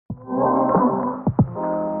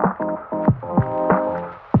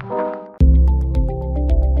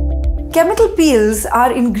Chemical peels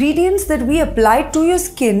are ingredients that we apply to your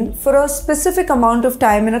skin for a specific amount of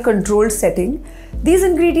time in a controlled setting. These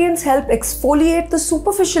ingredients help exfoliate the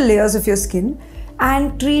superficial layers of your skin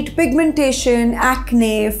and treat pigmentation,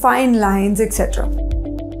 acne, fine lines, etc.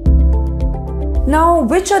 Now,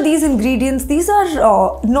 which are these ingredients? These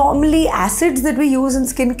are normally acids that we use in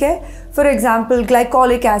skincare. For example,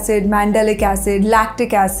 glycolic acid, mandelic acid,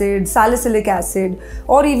 lactic acid, salicylic acid,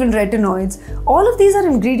 or even retinoids. All of these are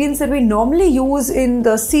ingredients that we normally use in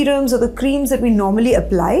the serums or the creams that we normally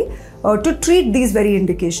apply to treat these very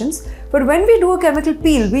indications. But when we do a chemical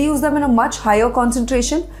peel, we use them in a much higher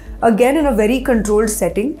concentration, again in a very controlled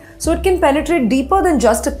setting. So it can penetrate deeper than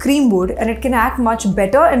just a cream would, and it can act much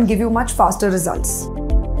better and give you much faster results.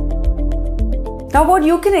 Now, what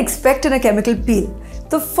you can expect in a chemical peel.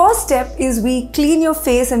 The first step is we clean your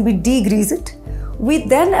face and we degrease it. We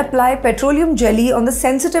then apply petroleum jelly on the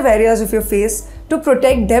sensitive areas of your face to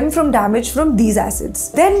protect them from damage from these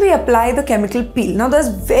acids. Then we apply the chemical peel. Now there's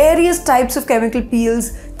various types of chemical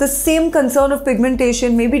peels. The same concern of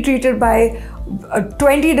pigmentation may be treated by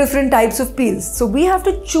 20 different types of peels. So we have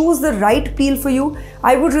to choose the right peel for you.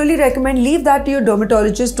 I would really recommend leave that to your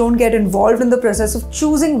dermatologist. Don't get involved in the process of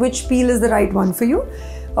choosing which peel is the right one for you.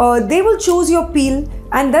 They will choose your peel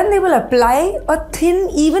and then they will apply a thin,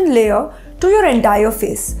 even layer to your entire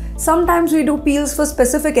face. Sometimes we do peels for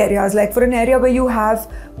specific areas, like for an area where you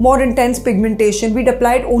have more intense pigmentation, we'd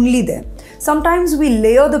apply it only there. Sometimes we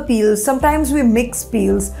layer the peels, sometimes we mix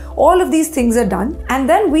peels. All of these things are done, and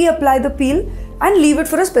then we apply the peel and leave it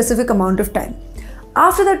for a specific amount of time.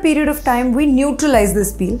 After that period of time, we neutralize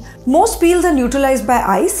this peel. Most peels are neutralized by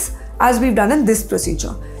ice, as we've done in this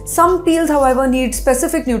procedure. Some peels, however, need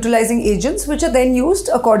specific neutralizing agents, which are then used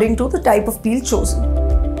according to the type of peel chosen.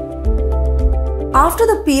 After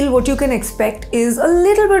the peel, what you can expect is a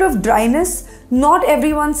little bit of dryness. Not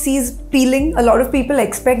everyone sees peeling. A lot of people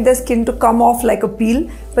expect their skin to come off like a peel,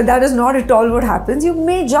 but that is not at all what happens. You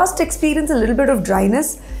may just experience a little bit of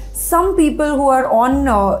dryness. Some people who are on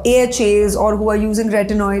AHAs or who are using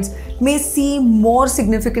retinoids may see more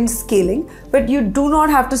significant scaling, but you do not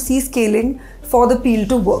have to see scaling for the peel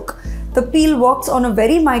to work. The peel works on a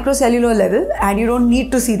very microcellular level and you don't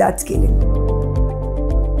need to see that scaling.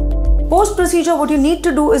 Post-procedure, what you need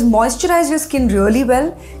to do is moisturize your skin really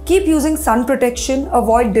well, keep using sun protection,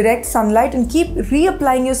 avoid direct sunlight, and keep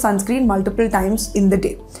reapplying your sunscreen multiple times in the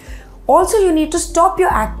day. Also, you need to stop your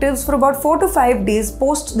actives for about 4 to 5 days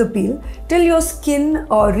post the peel till your skin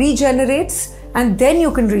regenerates, and then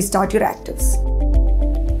you can restart your actives.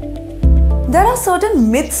 There are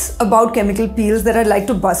certain myths about chemical peels that I'd like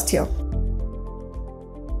to bust here.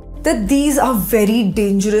 That these are very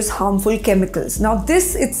dangerous, harmful chemicals. Now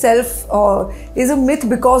this itself is a myth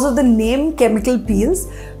because of the name chemical peels.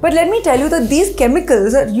 But let me tell you that these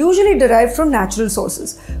chemicals are usually derived from natural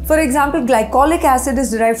sources. For example, glycolic acid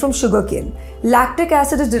is derived from sugarcane. Lactic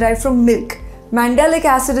acid is derived from milk. Mandelic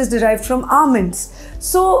acid is derived from almonds.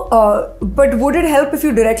 So, but would it help if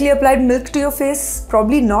you directly applied milk to your face?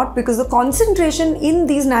 Probably not, because the concentration in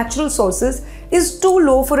these natural sources is too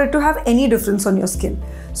low for it to have any difference on your skin.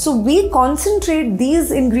 So we concentrate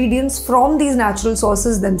these ingredients from these natural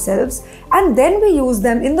sources themselves, and then we use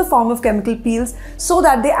them in the form of chemical peels so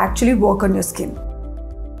that they actually work on your skin.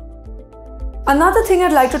 Another thing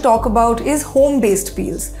I'd like to talk about is home-based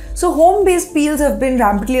peels. So home-based peels have been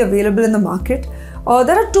rampantly available in the market.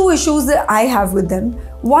 There are two issues that I have with them.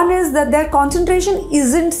 One is that their concentration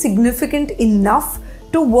isn't significant enough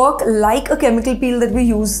to work like a chemical peel that we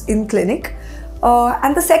use in clinic.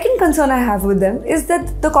 And the second concern I have with them is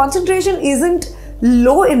that the concentration isn't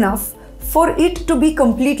low enough for it to be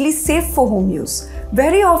completely safe for home use.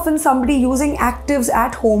 Very often somebody using actives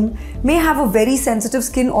at home may have a very sensitive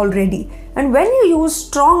skin already. And when you use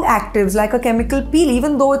strong actives like a chemical peel,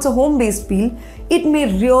 even though it's a home-based peel, it may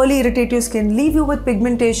really irritate your skin, leave you with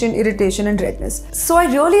pigmentation, irritation and redness. So I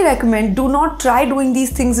really recommend do not try doing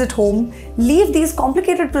these things at home. Leave these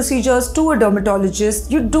complicated procedures to a dermatologist.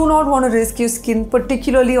 You do not want to risk your skin,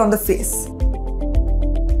 particularly on the face.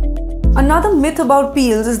 Another myth about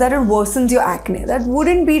peels is that it worsens your acne. That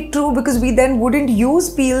wouldn't be true because we then wouldn't use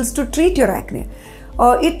peels to treat your acne.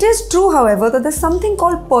 It is true, however, that there's something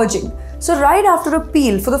called purging. So right after a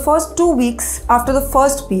peel, for the first 2 weeks after the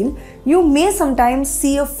first peel, you may sometimes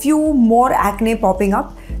see a few more acne popping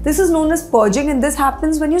up. This is known as purging, and this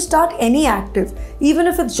happens when you start any active, even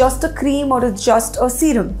if it's just a cream or it's just a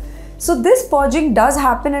serum. So this purging does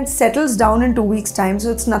happen and settles down in 2 weeks' time,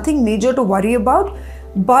 so it's nothing major to worry about.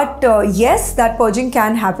 But yes, that purging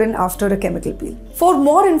can happen after a chemical peel. For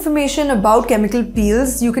more information about chemical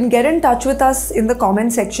peels, you can get in touch with us in the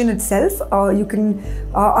comment section itself. You can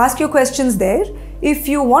ask your questions there. If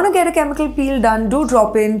you want to get a chemical peel done, do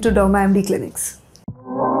drop in to Derma MD Clinics.